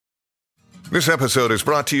This episode is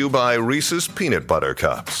brought to you by Reese's Peanut Butter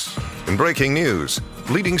Cups. In breaking news,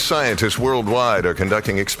 leading scientists worldwide are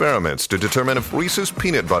conducting experiments to determine if Reese's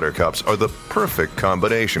Peanut Butter Cups are the perfect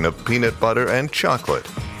combination of peanut butter and chocolate.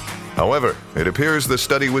 However, it appears the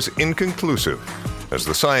study was inconclusive, as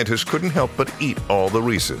the scientists couldn't help but eat all the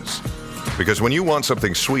Reese's. Because when you want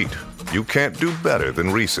something sweet, you can't do better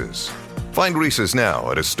than Reese's. Find Reese's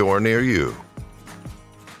now at a store near you.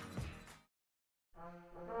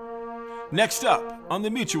 Next up on the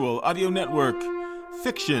Mutual Audio Network,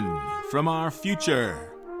 Fiction from Our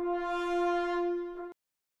Future.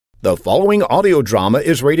 The following audio drama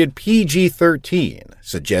is rated PG-13,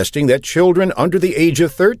 suggesting that children under the age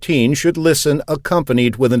of 13 should listen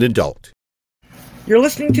accompanied with an adult. You're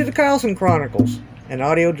listening to the Carlson Chronicles, an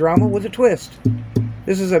audio drama with a twist.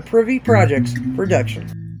 This is a Privy Projects production.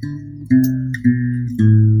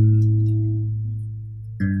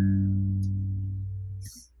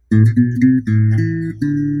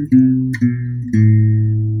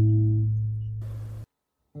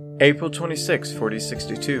 April 26,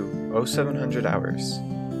 4062, 0700 hours.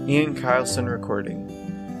 Ian Carlson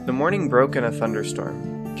recording. The morning broke in a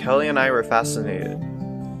thunderstorm. Kelly and I were fascinated.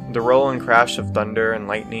 The roll and crash of thunder and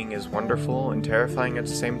lightning is wonderful and terrifying at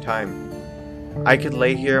the same time. I could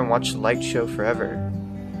lay here and watch the light show forever.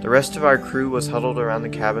 The rest of our crew was huddled around the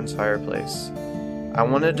cabin's fireplace. I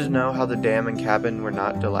wanted to know how the dam and cabin were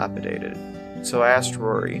not dilapidated, so I asked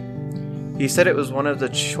Rory. He said it was one of the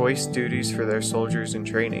choice duties for their soldiers in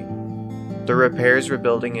training. The repairs,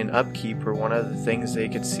 rebuilding, and upkeep were one of the things they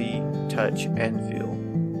could see, touch, and feel.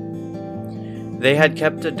 They had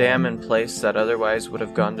kept a dam in place that otherwise would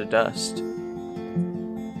have gone to dust.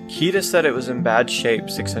 Kita said it was in bad shape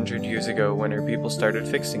 600 years ago when her people started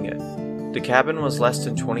fixing it. The cabin was less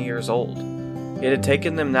than 20 years old. It had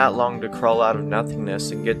taken them that long to crawl out of nothingness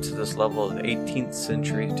and get to this level of 18th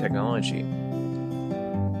century technology.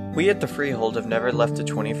 We at the Freehold have never left the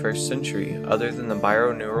 21st century other than the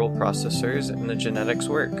bioneural processors and the genetics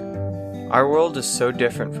work. Our world is so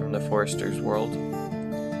different from the Foresters' world.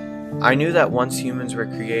 I knew that once humans were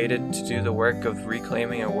created to do the work of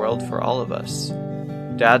reclaiming a world for all of us.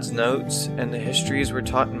 Dad's notes and the histories were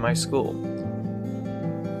taught in my school.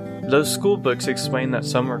 Those school books explained that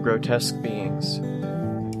some were grotesque beings.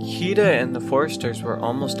 Kita and the Foresters were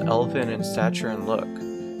almost elven in stature and look.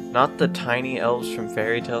 Not the tiny elves from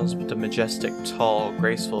fairy tales, but the majestic, tall,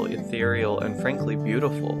 graceful, ethereal, and frankly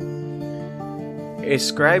beautiful. A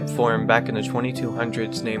scribe form back in the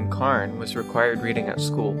 2200s named Karn was required reading at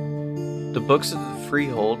school. The books of the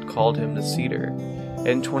Freehold called him the Cedar.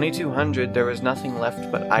 In 2200 there was nothing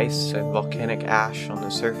left but ice and volcanic ash on the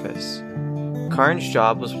surface. Karn's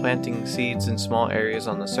job was planting seeds in small areas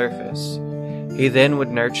on the surface. He then would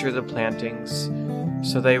nurture the plantings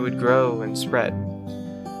so they would grow and spread.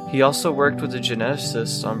 He also worked with the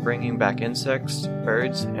geneticists on bringing back insects,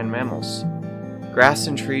 birds, and mammals. Grass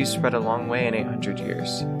and trees spread a long way in 800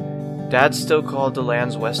 years. Dad still called the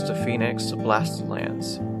lands west of Phoenix blasted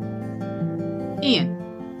lands. Ian,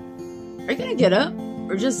 are you gonna get up,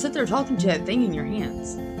 or just sit there talking to that thing in your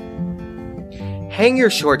hands? Hang your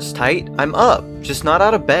shorts tight, I'm up, just not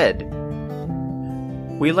out of bed.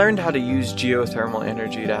 We learned how to use geothermal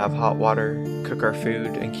energy to have hot water, cook our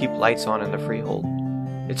food, and keep lights on in the Freehold.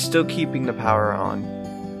 It's still keeping the power on.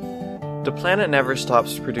 The planet never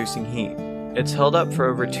stops producing heat. It's held up for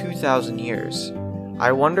over 2,000 years.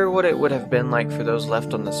 I wonder what it would have been like for those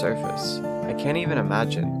left on the surface. I can't even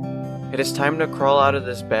imagine. It is time to crawl out of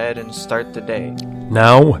this bed and start the day.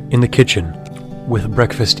 Now, in the kitchen, with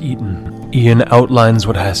breakfast eaten, Ian outlines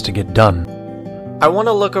what has to get done. I want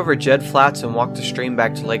to look over Jed Flats and walk the stream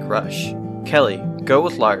back to Lake Rush. Kelly, go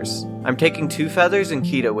with Lars. I'm taking 2 feathers and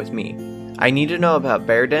Kita with me. I need to know about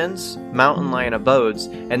bear dens, mountain lion abodes,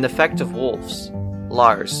 and the effect of wolves.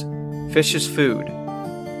 Lars, fish is food.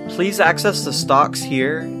 Please access the stocks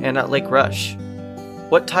here and at Lake Rush.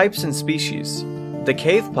 What types and species? The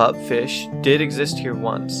cave pup fish did exist here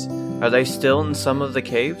once. Are they still in some of the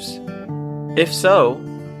caves? If so,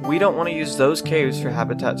 we don't want to use those caves for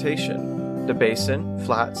habitation. The basin,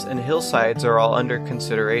 flats, and hillsides are all under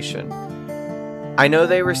consideration. I know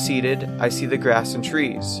they were seeded. I see the grass and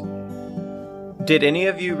trees. Did any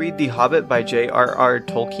of you read The Hobbit by J.R.R.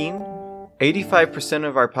 Tolkien? 85%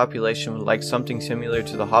 of our population would like something similar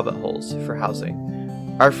to the Hobbit holes for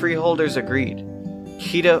housing. Our freeholders agreed.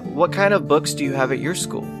 Kita, what kind of books do you have at your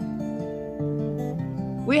school?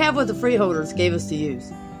 We have what the freeholders gave us to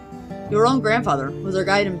use. Your own grandfather was our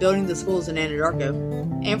guide in building the schools in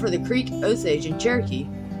Anadarko, and for the Creek, Osage, and Cherokee,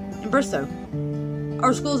 in Bristow.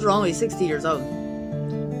 Our schools are only 60 years old.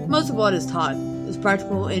 Most of what is taught is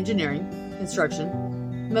practical engineering, construction,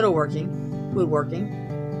 metalworking, woodworking,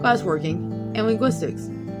 glassworking, and linguistics.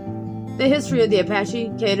 The history of the Apache,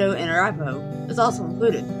 Caddo, and Arapaho is also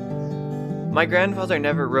included. My grandfather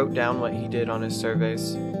never wrote down what he did on his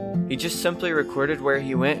surveys. He just simply recorded where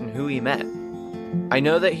he went and who he met. I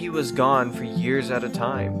know that he was gone for years at a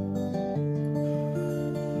time.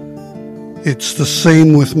 It's the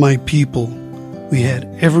same with my people. We had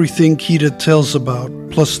everything Kita tells about,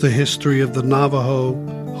 plus the history of the Navajo,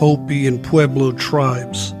 Hopi, and Pueblo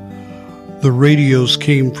tribes. The radios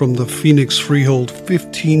came from the Phoenix Freehold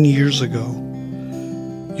 15 years ago.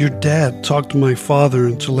 Your dad talked to my father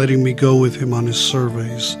into letting me go with him on his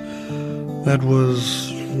surveys. That was,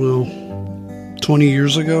 20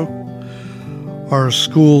 years ago? Our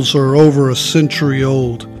schools are over a century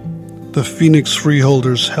old. The Phoenix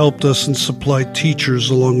Freeholders helped us and supplied teachers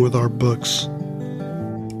along with our books.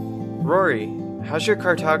 Rory, how's your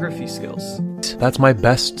cartography skills? That's my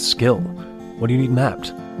best skill. What do you need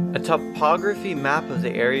mapped? A topography map of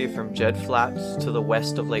the area from Jed Flats to the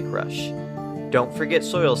west of Lake Rush. Don't forget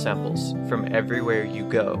soil samples from everywhere you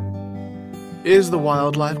go. Is the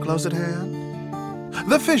wildlife close at hand?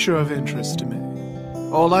 The fish are of interest to me.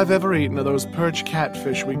 All I've ever eaten are those perch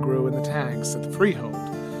catfish we grew in the tanks at the Freehold.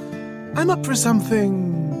 I'm up for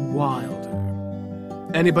something wilder.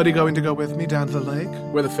 Anybody going to go with me down to the lake,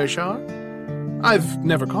 where the fish are? I've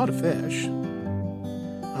never caught a fish.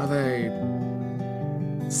 Are they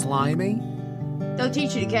slimy? They'll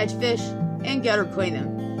teach you to catch fish and gut or clean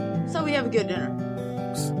them, so we have a good dinner.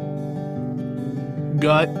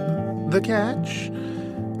 Gut the catch?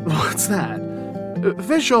 What's that?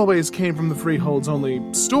 Fish always came from the Freehold's only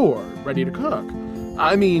store, ready to cook.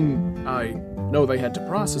 I mean, I know they had to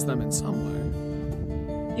process them in some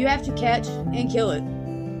way. You have to catch and kill it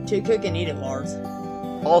to cook and eat it, Lars.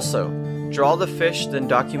 Also, draw the fish, then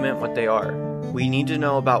document what they are. We need to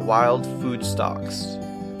know about wild food stocks.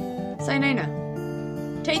 Say, Nana,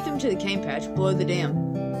 take them to the cane patch below the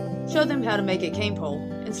dam. Show them how to make a cane pole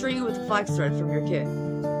and string it with the flax thread from your kit.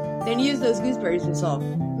 Then use those gooseberries we saw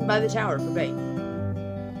by the tower for bait.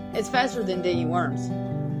 It's faster than digging worms.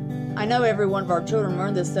 I know every one of our children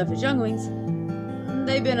learned this stuff as younglings.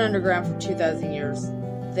 They've been underground for 2,000 years.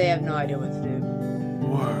 They have no idea what to do.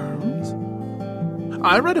 Worms?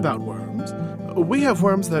 I read about worms. We have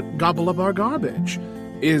worms that gobble up our garbage.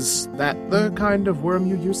 Is that the kind of worm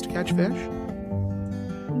you use to catch fish?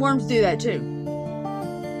 Worms do that too.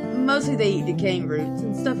 Mostly they eat decaying roots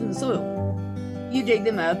and stuff in the soil. You dig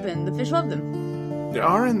them up and the fish love them.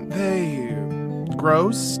 Aren't they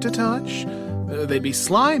gross to touch? They'd be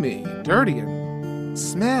slimy, dirty, and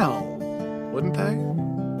smell, wouldn't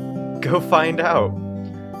they? Go find out.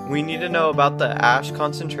 We need to know about the ash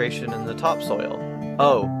concentration in the topsoil.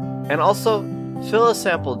 Oh, and also fill a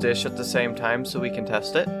sample dish at the same time so we can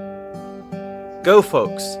test it. Go,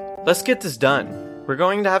 folks. Let's get this done. We're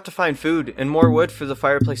going to have to find food and more wood for the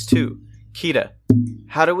fireplace too. Kita,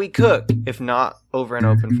 how do we cook if not over an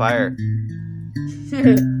open fire?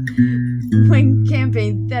 When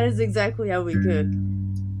camping, that is exactly how we cook.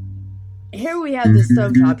 Here we have the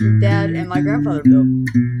stovetop your dad and my grandfather built.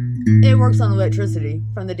 It works on electricity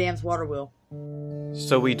from the dam's water wheel.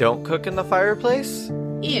 So we don't cook in the fireplace?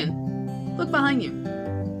 Ian, look behind you.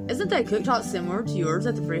 Isn't that cooktop similar to yours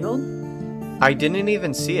at the Freehold? I didn't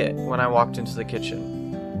even see it when I walked into the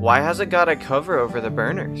kitchen. Why has it got a cover over the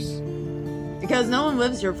burners? Because no one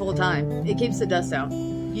lives here full time. It keeps the dust out.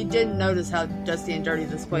 You didn't notice how dusty and dirty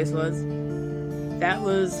this place was. That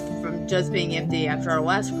was from just being empty after our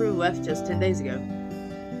last crew left just 10 days ago.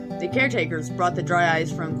 The caretakers brought the dry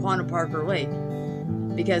ice from Quanah Parker Lake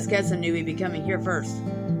because Kesson knew he'd be coming here first.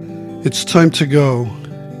 It's time to go.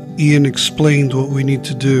 Ian explained what we need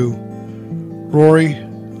to do. Rory,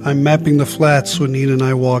 I'm mapping the flats when Ian and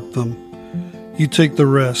I walk them. You take the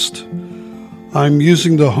rest. I'm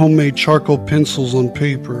using the homemade charcoal pencils on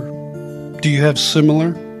paper. Do you have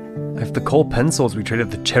similar? I have the coal pencils we traded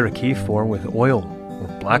the Cherokee for with oil, or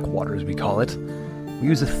black water as we call it. We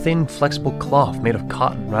use a thin, flexible cloth made of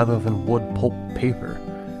cotton rather than wood pulp paper.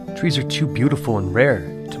 Trees are too beautiful and rare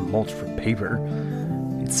to mulch for paper.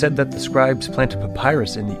 It's said that the scribes planted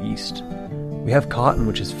papyrus in the east. We have cotton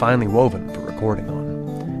which is finely woven for recording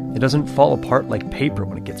on. It doesn't fall apart like paper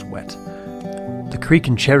when it gets wet. The Creek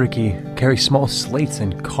and Cherokee carry small slates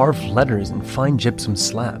and carved letters in fine gypsum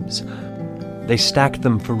slabs. They stacked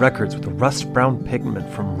them for records with a rust-brown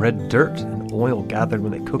pigment from red dirt and oil gathered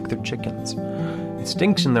when they cooked their chickens. It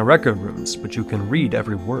stinks in their record rooms, but you can read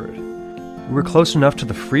every word. We were close enough to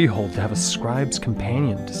the Freehold to have a scribe's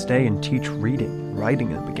companion to stay and teach reading and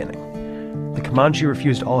writing in the beginning. The Comanche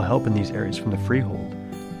refused all help in these areas from the Freehold.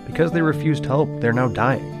 Because they refused help, they're now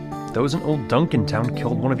dying. Those in Old Duncantown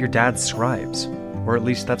killed one of your dad's scribes. Or at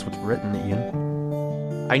least that's what's written,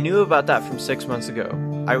 Ian. I knew about that from 6 months ago.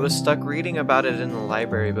 I was stuck reading about it in the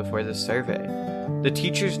library before the survey. The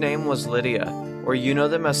teacher's name was Lydia, or you know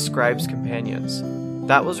them as Scribe's Companions.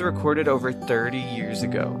 That was recorded over 30 years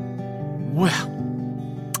ago. Well,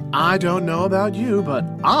 I don't know about you, but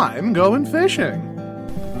I'm going fishing.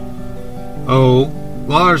 Oh,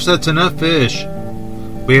 Lars, that's enough fish.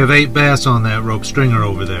 We have 8 bass on that rope stringer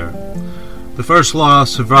over there. The first law of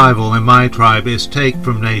survival in my tribe is take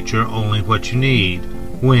from nature only what you need,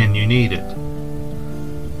 when you need it.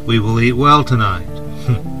 We will eat well tonight.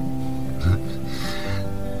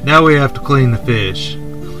 Now we have to clean the fish.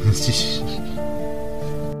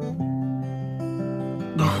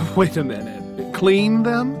 Wait a minute. Clean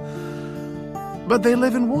them? But they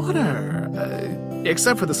live in water.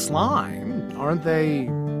 Except for the slime. Aren't they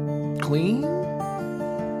clean?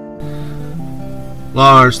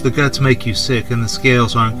 Lars, the guts make you sick and the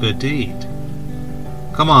scales aren't good to eat.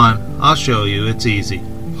 Come on, I'll show you. It's easy.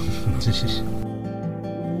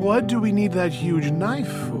 What do we need that huge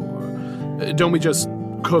knife for? Don't we just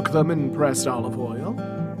cook them in pressed olive oil?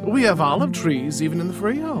 We have olive trees even in the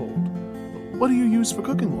freehold. What do you use for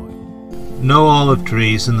cooking oil? No olive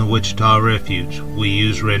trees in the Wichita Refuge. We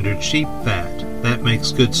use rendered sheep fat. That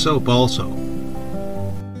makes good soap also.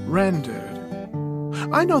 Rendered?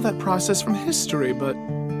 I know that process from history, but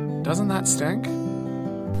doesn't that stink?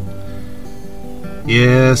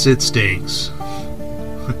 Yes, it stinks.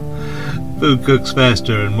 Food cooks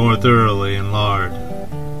faster and more thoroughly in lard.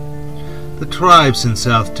 The tribes in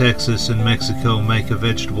South Texas and Mexico make a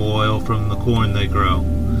vegetable oil from the corn they grow.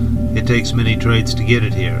 It takes many trades to get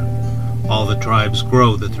it here. All the tribes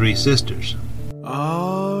grow the 3 sisters.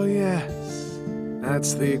 Oh, yes.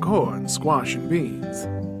 That's the corn, squash, and beans.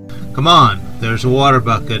 Come on, there's a water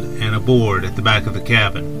bucket and a board at the back of the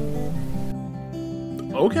cabin.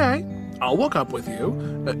 Okay, I'll walk up with you.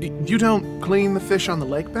 You don't clean the fish on the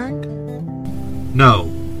lake bank? No,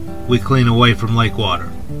 we clean away from lake water.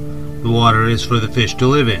 The water is for the fish to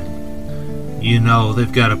live in. You know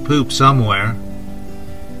they've got to poop somewhere.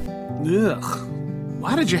 Ugh.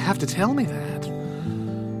 Why did you have to tell me that?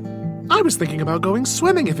 I was thinking about going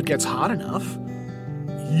swimming if it gets hot enough.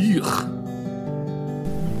 Yuck.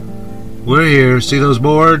 We're here. See those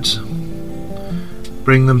boards?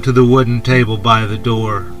 Bring them to the wooden table by the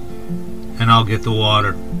door, and I'll get the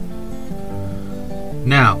water.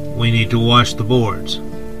 Now, we need to wash the boards.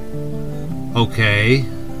 Okay.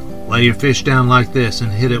 Lay your fish down like this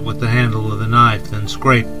and hit it with the handle of the knife, then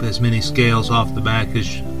scrape as many scales off the back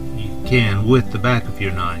as you can with the back of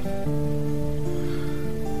your knife.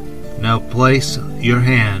 Now place your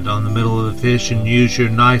hand on the middle of the fish and use your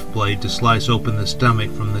knife blade to slice open the stomach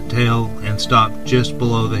from the tail and stop just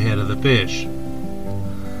below the head of the fish.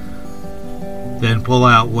 Then pull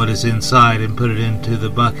out what is inside and put it into the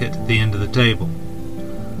bucket at the end of the table.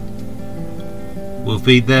 We'll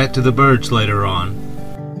feed that to the birds later on.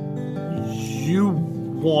 You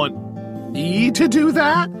want me to do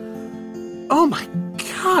that? Oh my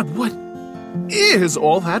God, what is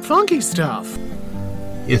all that funky stuff?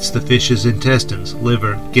 It's the fish's intestines,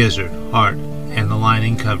 liver, gizzard, heart, and the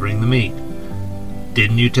lining covering the meat.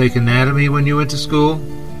 Didn't you take anatomy when you went to school?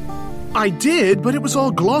 I did, but it was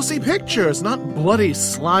all glossy pictures, not bloody,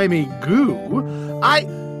 slimy goo. I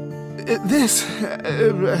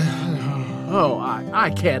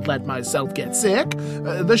can't let myself get sick.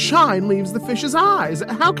 The shine leaves the fish's eyes.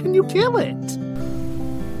 How can you kill it?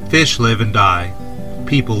 Fish live and die.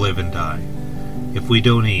 People live and die. If we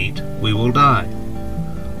don't eat, we will die.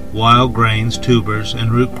 Wild grains, tubers,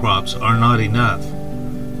 and root crops are not enough.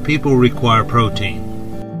 People require protein.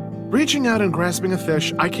 Reaching out and grasping a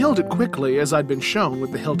fish, I killed it quickly as I'd been shown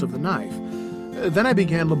with the hilt of the knife. Then I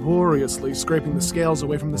began laboriously scraping the scales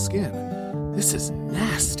away from the skin. This is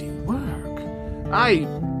nasty work. I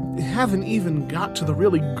haven't even got to the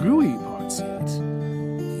really gooey parts yet.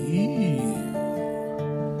 Ew.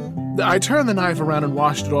 I turned the knife around and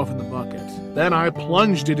washed it off in the bucket. Then I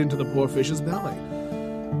plunged it into the poor fish's belly.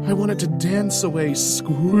 I wanted to dance away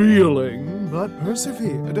squealing, but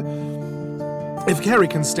persevered. If Carrie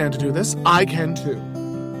can stand to do this, I can too.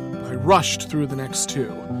 I rushed through the next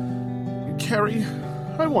 2. Carrie,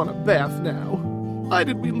 I want a bath now. Why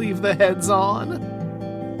did we leave the heads on?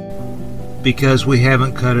 Because we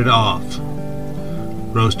haven't cut it off.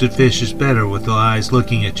 Roasted fish is better with the eyes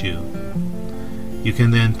looking at you. You can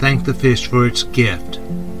then thank the fish for its gift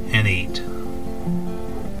and eat.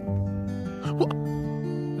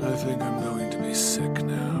 I think I'm going to be sick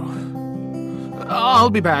now. I'll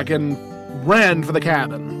be back and ran for the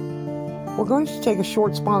cabin. We're going to take a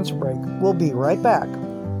short sponsor break. We'll be right back.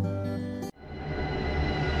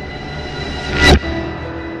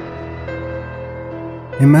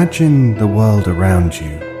 Imagine the world around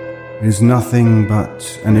you is nothing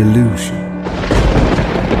but an illusion.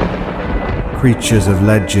 Creatures of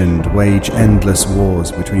legend wage endless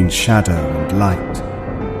wars between shadow and light,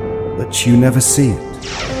 but you never see it.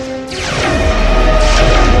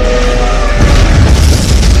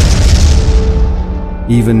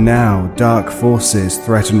 Even now, dark forces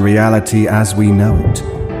threaten reality as we know it,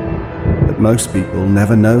 but most people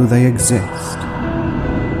never know they exist.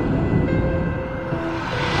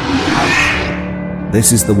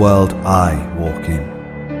 This is the world I walk in.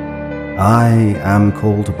 I am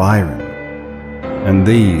called Byron, and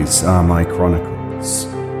these are my chronicles.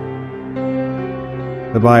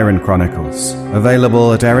 The Byron Chronicles,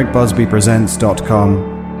 available at ericbusbypresents.com,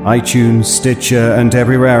 iTunes, Stitcher, and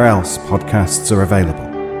everywhere else podcasts are available.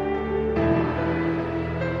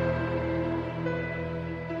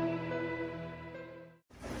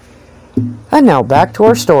 And now back to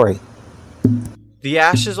our story. The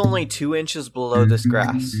ash is only 2 inches below this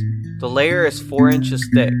grass. The layer is 4 inches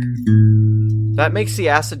thick. That makes the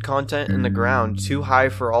acid content in the ground too high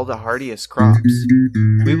for all the hardiest crops.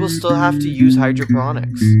 We will still have to use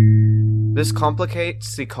hydroponics. This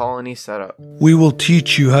complicates the colony setup. We will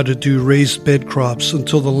teach you how to do raised bed crops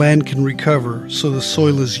until the land can recover so the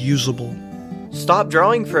soil is usable. Stop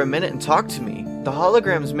drawing for a minute and talk to me. The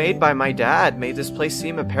holograms made by my dad made this place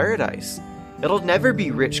seem a paradise. It'll never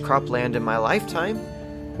be rich cropland in my lifetime.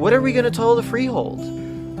 What are we going to tell the freehold?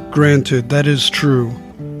 Granted, that is true.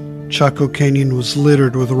 Chaco Canyon was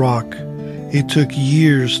littered with rock. It took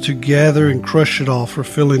years to gather and crush it all for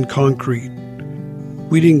fill-in concrete.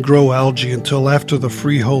 We didn't grow algae until after the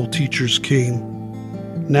freehold teachers came.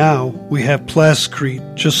 Now we have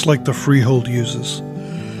plascrete, just like the freehold uses.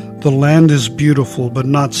 The land is beautiful, but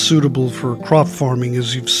not suitable for crop farming,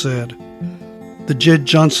 as you've said. The Jed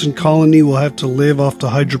Johnson colony will have to live off the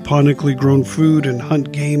hydroponically grown food and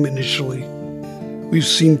hunt game initially. We've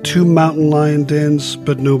seen 2 mountain lion dens,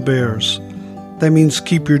 but no bears. That means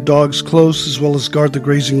keep your dogs close as well as guard the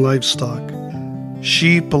grazing livestock.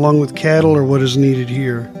 Sheep, along with cattle, are what is needed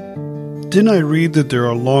here. Didn't I read that there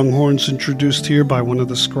are longhorns introduced here by one of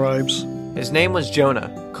the scribes? His name was Jonah,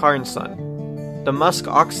 Karn's son. The musk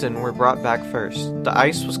oxen were brought back first. The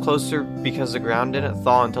ice was closer because the ground didn't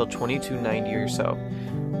thaw until 2290 or so.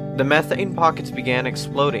 The methane pockets began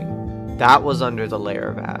exploding. That was under the layer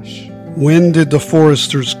of ash. When did the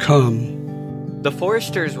foresters come? The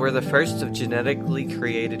foresters were the first of genetically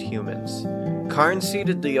created humans. Karn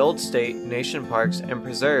seeded the old state, nation parks, and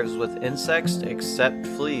preserves with insects except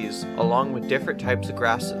fleas, along with different types of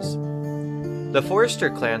grasses. The forester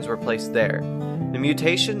clans were placed there. The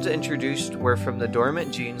mutations introduced were from the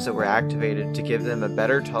dormant genes that were activated to give them a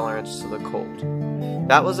better tolerance to the cold.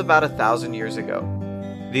 That was about 1,000 years ago.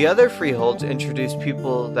 The other freeholds introduced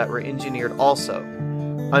people that were engineered also.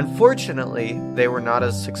 Unfortunately, they were not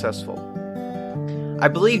as successful. I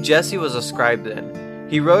believe Jesse was a scribe then.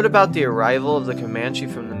 He wrote about the arrival of the Comanche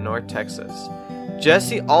from the North Texas.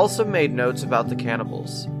 Jesse also made notes about the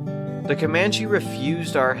cannibals. The Comanche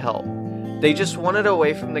refused our help. They just wanted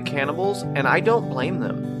away from the cannibals, and I don't blame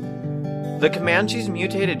them. The Comanche's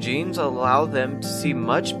mutated genes allow them to see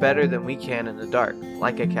much better than we can in the dark,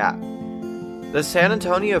 like a cat. The San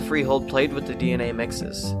Antonio Freehold played with the DNA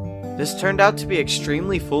mixes. This turned out to be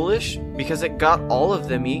extremely foolish because it got all of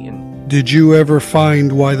them eaten. Did you ever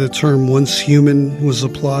find why the term once human was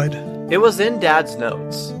applied? It was in Dad's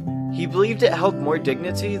notes. He believed it held more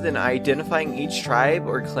dignity than identifying each tribe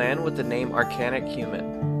or clan with the name Arcanic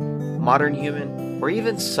Human, Modern Human, or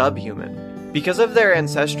even Subhuman. Because of their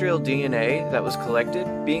ancestral DNA that was collected,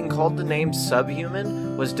 being called the name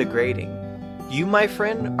Subhuman was degrading. You, my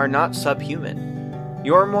friend, are not subhuman.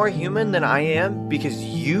 You're more human than I am because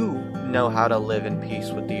you know how to live in peace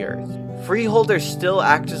with the earth. Freeholders still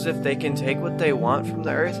act as if they can take what they want from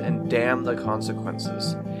the earth and damn the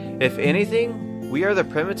consequences. If anything, we are the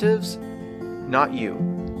primitives, not you,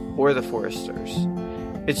 or the foresters.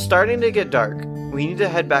 It's starting to get dark. We need to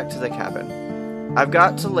head back to the cabin. I've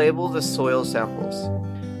got to label the soil samples.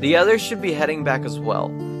 The others should be heading back as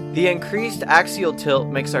well. The increased axial tilt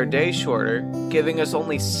makes our day shorter, giving us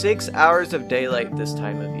only 6 hours of daylight this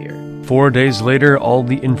time of year. 4 days later, all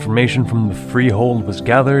the information from the freehold was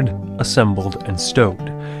gathered, assembled, and stowed.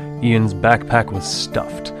 Ian's backpack was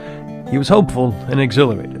stuffed. He was hopeful and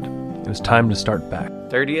exhilarated. It was time to start back.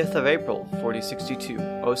 30th of April, 4062,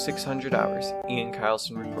 0600 hours, Ian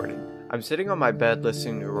Kyleson reporting. I'm sitting on my bed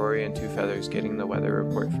listening to Rory and Two Feathers getting the weather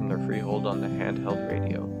report from the freehold on the handheld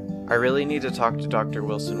radio. I really need to talk to Dr.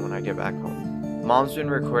 Wilson when I get back home. Mom's been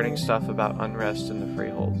recording stuff about unrest in the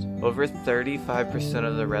Freehold. Over 35%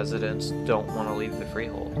 of the residents don't want to leave the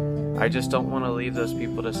Freehold. I just don't want to leave those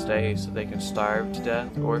people to stay so they can starve to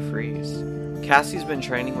death or freeze. Cassie's been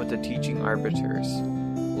training with the teaching arbiters,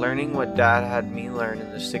 learning what Dad had me learn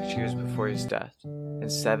in the 6 years before his death, in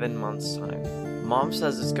 7 months' time. Mom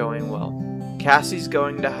says it's going well. Cassie's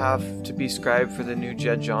going to have to be scribe for the new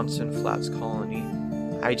Jed Johnson Flats colony.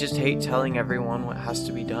 I just hate telling everyone what has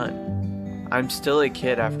to be done. I'm still a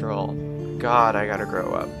kid after all. God, I gotta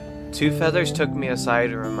grow up. Two Feathers took me aside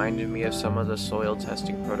and reminded me of some of the soil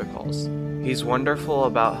testing protocols. He's wonderful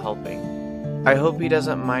about helping. I hope he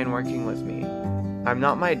doesn't mind working with me. I'm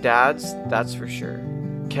not my dad's, that's for sure.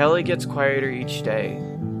 Kelly gets quieter each day.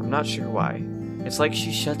 I'm not sure why. It's like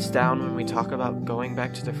she shuts down when we talk about going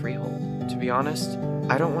back to the Freehold. To be honest,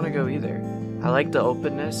 I don't want to go either. I like the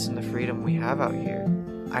openness and the freedom we have out here.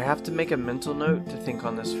 I have to make a mental note to think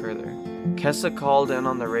on this further. Kessa called in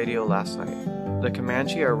on the radio last night. The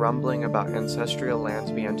Comanche are rumbling about ancestral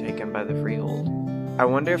lands being taken by the Freehold. I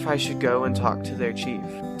wonder if I should go and talk to their chief.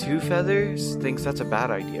 Two Feathers thinks that's a bad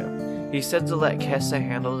idea. He said to let Kessa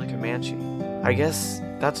handle the Comanche. I guess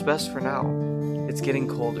that's best for now. It's getting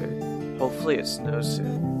colder. Hopefully it snows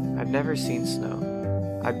soon. I've never seen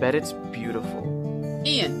snow. I bet it's beautiful.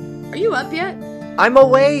 Ian, are you up yet? I'm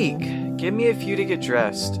awake! Give me a few to get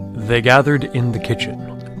dressed. They gathered in the kitchen.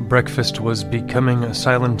 Breakfast was becoming a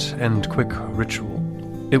silent and quick ritual.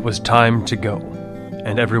 It was time to go,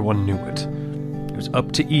 and everyone knew it. It was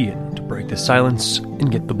up to Ian to break the silence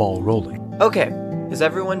and get the ball rolling. Okay, is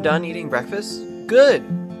everyone done eating breakfast? Good!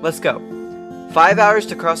 Let's go. 5 hours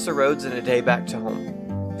to cross the roads and a day back to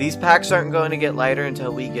home. These packs aren't going to get lighter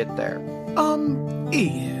until we get there.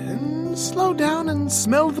 Ian, slow down and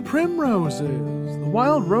smell the primroses. The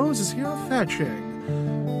wild rose is here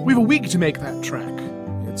fetching. We've a week to make that trek.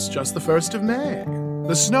 It's just the 1st of May.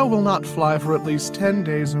 The snow will not fly for at least 10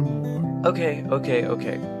 days or more. Okay.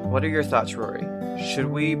 What are your thoughts, Rory? Should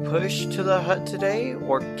we push to the hut today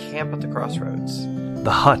or camp at the crossroads?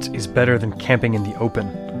 The hut is better than camping in the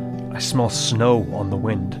open. I smell snow on the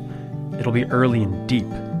wind. It'll be early and deep.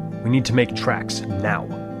 We need to make tracks now.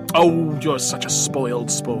 Oh, you're such a spoiled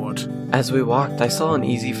sport. As we walked, I saw an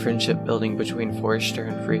easy friendship building between Forester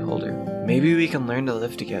and Freeholder. Maybe we can learn to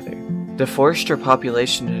live together. The Forester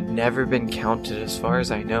population had never been counted as far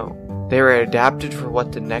as I know. They were adapted for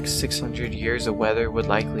what the next 600 years of weather would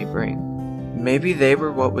likely bring. Maybe they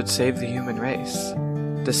were what would save the human race.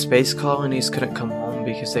 The space colonies couldn't come home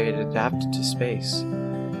because they had adapted to space.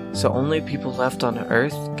 So only people left on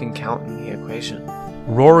Earth can count in the equation.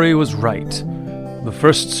 Rory was right. The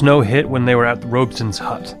first snow hit when they were at Robeson's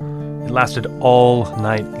hut. It lasted all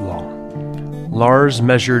night long. Lars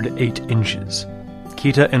measured 8 inches.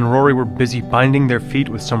 Kita and Rory were busy binding their feet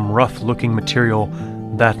with some rough-looking material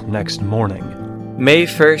that next morning. May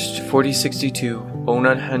 1st, 4062,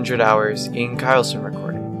 0900 hours, Ian Carlson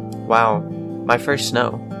recording. Wow, my first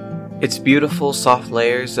snow. It's beautiful, soft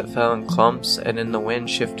layers that fell in clumps and in the wind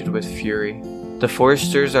shifted with fury. The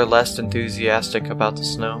Foresters are less enthusiastic about the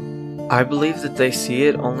snow. I believe that they see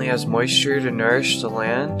it only as moisture to nourish the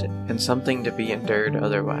land and something to be endured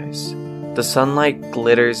otherwise. The sunlight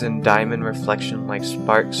glitters in diamond reflection like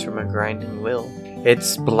sparks from a grinding wheel.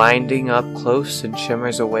 It's blinding up close and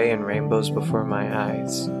shimmers away in rainbows before my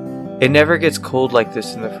eyes. It never gets cold like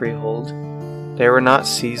this in the Freehold. There were not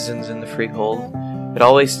seasons in the Freehold. It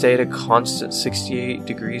always stayed a constant 68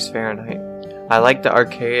 degrees Fahrenheit. I like the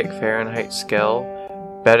archaic Fahrenheit scale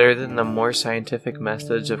better than the more scientific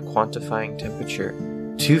methods of quantifying temperature.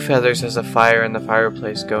 Two Feathers has a fire in the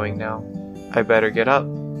fireplace going now. I better get up.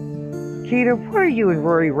 Kita, what are you and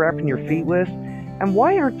Rory wrapping your feet with? And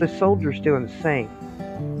why aren't the soldiers doing the same?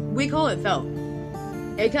 We call it felt.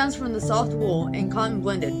 It comes from the soft wool and cotton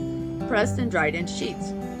blended, pressed and dried into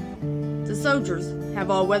sheets. The soldiers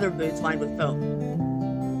have all weather boots lined with felt.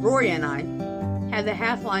 Rory and I have the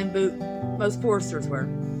half-line boot most Foresters wear.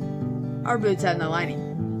 Our boots have no lining.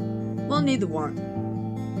 We'll need the warmth.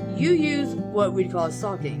 You use what we'd call a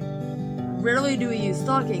stocking. Rarely do we use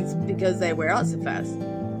stockings because they wear out so fast.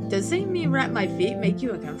 Does seeing me wrap my feet make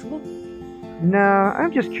you uncomfortable? Nah,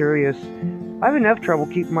 I'm just curious. I have enough trouble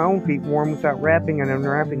keeping my own feet warm without wrapping and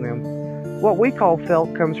unwrapping them. What we call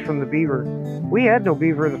felt comes from the beaver. We had no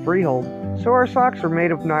beaver in the Freehold, so our socks are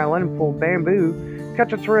made of nylon and full of bamboo, cut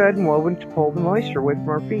to thread and woven to pull the moisture away from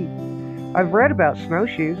our feet. I've read about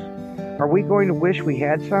snowshoes. Are we going to wish we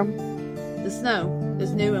had some? The snow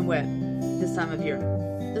is new and wet this time of year.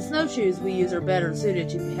 The snowshoes we use are better suited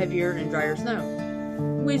to heavier and drier snow.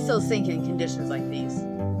 We still sink in conditions like these.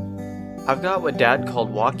 I've got what Dad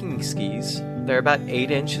called walking skis. They're about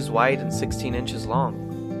 8 inches wide and 16 inches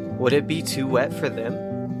long. Would it be too wet for them?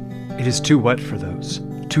 It is too wet for those.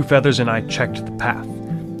 Two Feathers and I checked the path.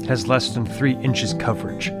 It has less than 3 inches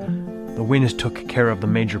coverage. The wind took care of the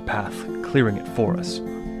major path, clearing it for us.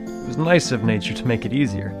 It was nice of nature to make it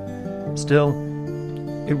easier. Still,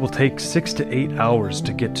 it will take 6 to 8 hours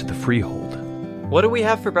to get to the freehold. What do we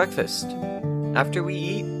have for breakfast? After we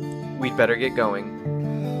eat, we'd better get going.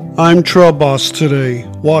 I'm trail boss today.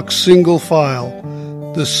 Walk single file.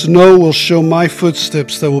 The snow will show my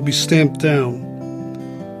footsteps that will be stamped down.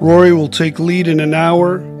 Rory will take lead in an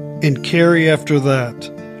hour, and Carrie after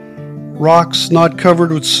that. Rocks not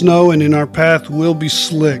covered with snow and in our path will be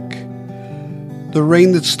slick. The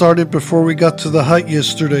rain that started before we got to the hut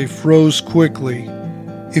yesterday froze quickly.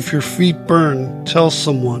 If your feet burn, tell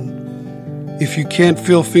someone. If you can't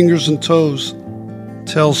feel fingers and toes,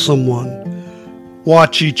 tell someone.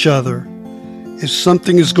 Watch each other. If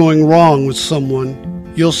something is going wrong with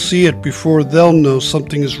someone, you'll see it before they'll know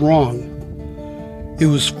something is wrong. It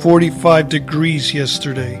was 45 degrees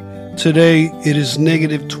yesterday. Today it is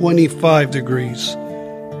negative 25 degrees.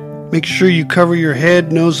 Make sure you cover your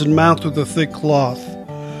head, nose, and mouth with a thick cloth.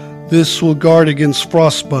 This will guard against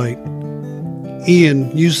frostbite.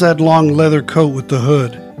 Ian, use that long leather coat with the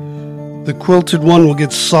hood. The quilted one will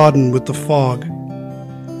get sodden with the fog.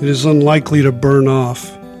 It is unlikely to burn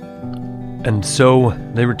off. And so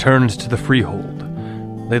they returned to the freehold.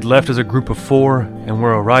 They'd left as a group of 4 and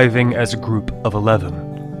were arriving as a group of 11.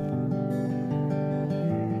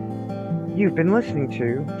 You've been listening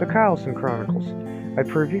to The Carlson Chronicles, a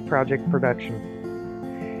Privy Project production.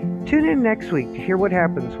 Tune in next week to hear what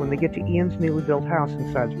happens when they get to Ian's newly built house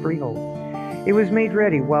inside the freehold. It was made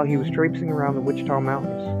ready while he was traipsing around the Wichita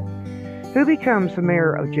Mountains. Who becomes the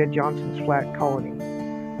mayor of Jed Johnson's flat colony?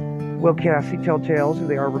 Will Cassie tell tales of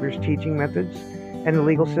the Arbiter's teaching methods and the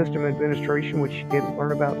legal system administration which she didn't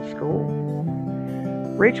learn about in school?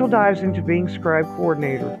 Rachel dives into being scribe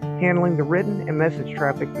coordinator, handling the written and message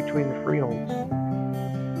traffic between the freeholds.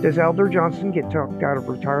 Does Elder Johnson get talked out of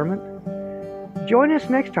retirement? Join us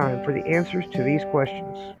next time for the answers to these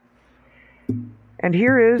questions. And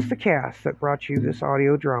here is the cast that brought you this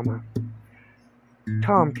audio drama.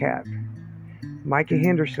 Tomcat, Micah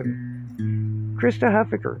Henderson, Krista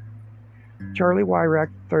Huffaker, Charlie Wyrack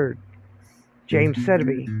III, James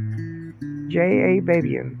Sedeby, J.A.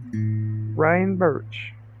 Babian, Ryan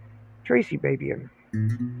Birch, Tracy Babian.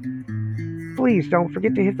 Please don't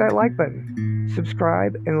forget to hit that like button,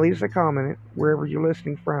 subscribe, and leave us a comment wherever you're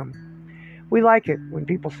listening from. We like it when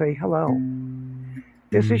people say hello.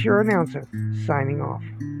 This is your announcer, signing off.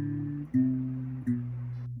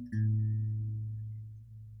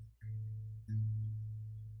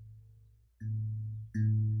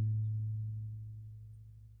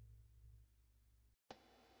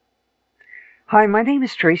 Hi, my name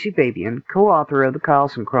is Tracy Babian, co-author of the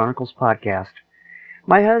Carlson Chronicles podcast.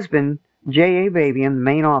 My husband, J.A. Babian, the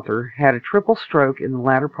main author, had a triple stroke in the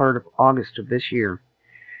latter part of August of this year.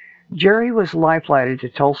 Jerry was life-flighted to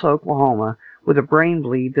Tulsa, Oklahoma, with a brain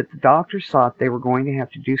bleed that the doctors thought they were going to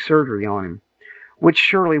have to do surgery on him, which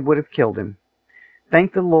surely would have killed him.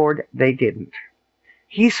 Thank the Lord they didn't.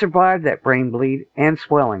 He survived that brain bleed and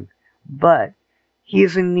swelling, but he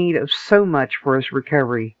is in need of so much for his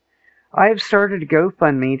recovery. I have started a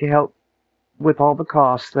GoFundMe to help with all the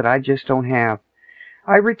costs that I just don't have.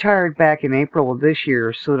 I retired back in April of this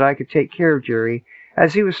year so that I could take care of Jerry,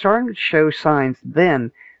 as he was starting to show signs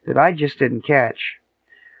then that I just didn't catch.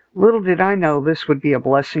 Little did I know this would be a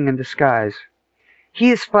blessing in disguise.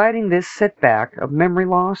 He is fighting this setback of memory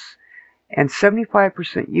loss and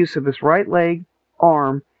 75% use of his right leg,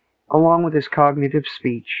 arm, along with his cognitive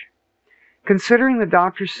speech. Considering the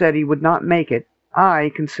doctor said he would not make it,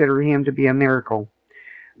 I consider him to be a miracle.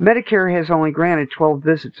 Medicare has only granted 12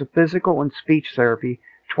 visits of physical and speech therapy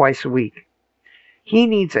twice a week. He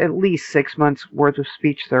needs at least 6 months' worth of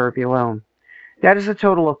speech therapy alone. That is a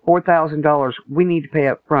total of $4,000 we need to pay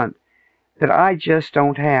up front that I just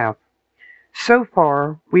don't have. So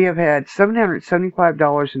far, we have had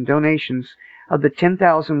 $775 in donations of the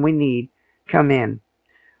 $10,000 we need come in.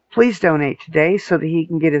 Please donate today so that he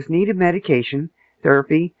can get his needed medication,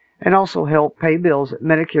 therapy, and also help pay bills that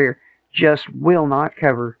Medicare just will not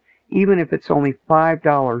cover, even if it's only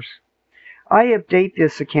 $5. I update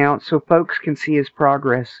this account so folks can see his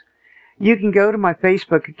progress. You can go to my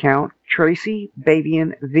Facebook account, Tracy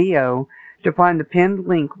Babian VO, to find the pinned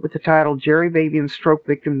link with the title Jerry Babian Stroke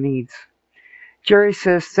Victim Needs. Jerry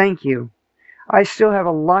says thank you. I still have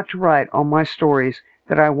a lot to write on my stories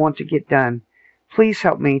that I want to get done. Please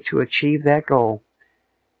help me to achieve that goal.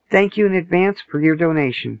 Thank you in advance for your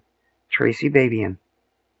donation. Tracy Babian.